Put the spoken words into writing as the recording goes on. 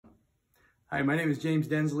Hi, my name is James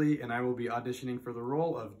Densley, and I will be auditioning for the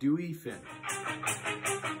role of Dewey Finn.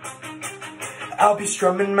 I'll be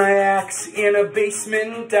strumming my axe in a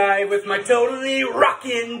basement dive with my totally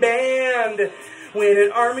rockin' band. When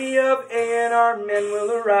an army of A&R men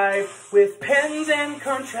will arrive with pens and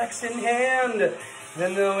contracts in hand.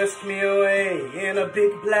 Then they'll whisk me away in a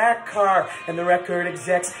big black car, and the record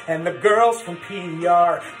execs and the girls from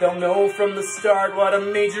PR, they'll know from the start what a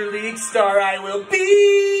major league star I will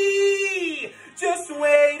be. Just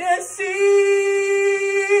wait and see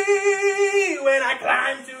when I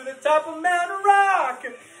climb to the top of Mount Rock,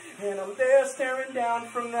 and I'm there staring down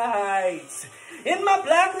from the heights. In my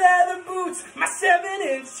black leather boots, my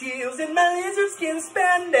 7-inch heels, and my lizard skin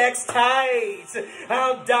spandex tights,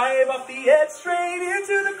 I'll dive off the edge straight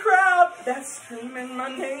into the crowd that's screaming my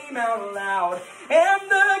name out loud. And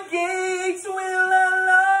the gates will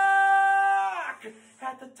unlock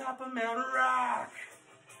at the top of Mount Rock.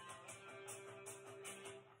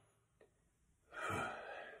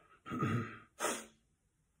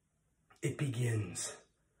 It begins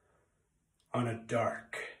on a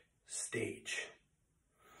dark stage.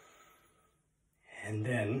 And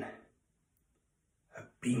then a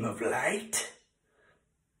beam of light,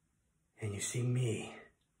 and you see me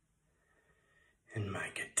and my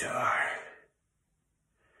guitar.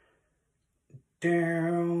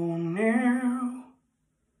 Down now,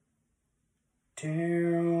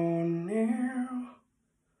 down now.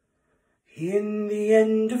 In the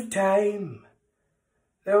end of time,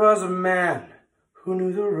 there was a man who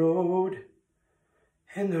knew the road,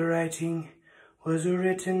 and the writing was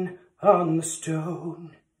written on the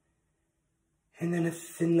stone. And then a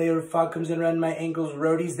thin layer of fog comes in around my ankles.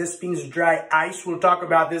 Roadies, this means dry ice. We'll talk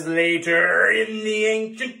about this later. In the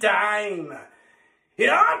ancient time, an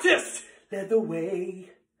artist led the way,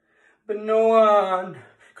 but no one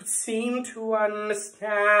could seem to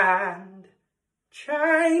understand.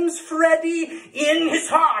 Chimes Freddy, in his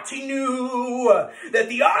heart he knew that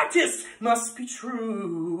the artist must be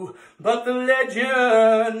true, but the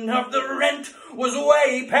legend of the rent was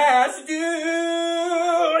way past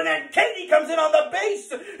due. And then Katie comes in on the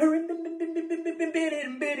bass.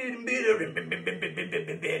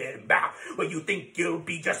 Well, you think you'll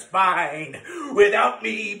be just fine without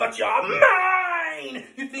me, but you're mine.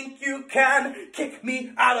 You think you can kick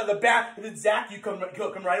me out of the band? Zach, you come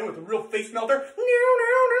right in with a real face melter.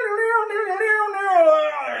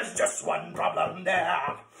 There's just one problem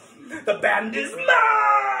there. The band is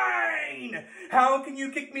mine. How can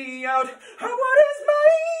you kick me out? What is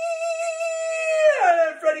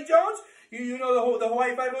mine? Freddie Jones, you know the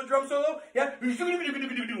Hawaii Five-O drum solo? Yeah?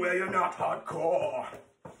 Well, you're not hardcore.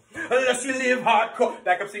 Unless you live hardcore.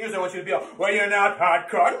 Backup singers, I want you to be all, well, you're not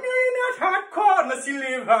hardcore. No, you're not hardcore unless you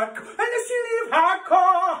live hardcore. Unless you live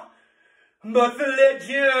hardcore. But the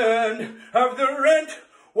legend of the rent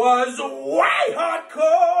was way hardcore.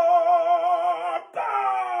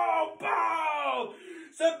 Bow, bow.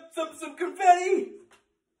 Some confetti.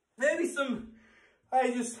 Maybe some,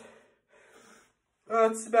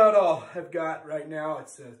 that's about all I've got right now.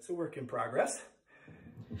 It's a work in progress.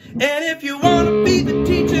 And if you want to be the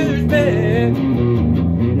teacher's pet,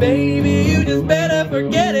 baby, you just better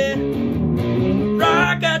forget it.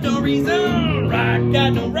 Rock got no reason, rock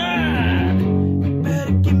got no rhyme. You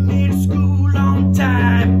better get me to school on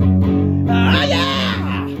time. Oh yeah!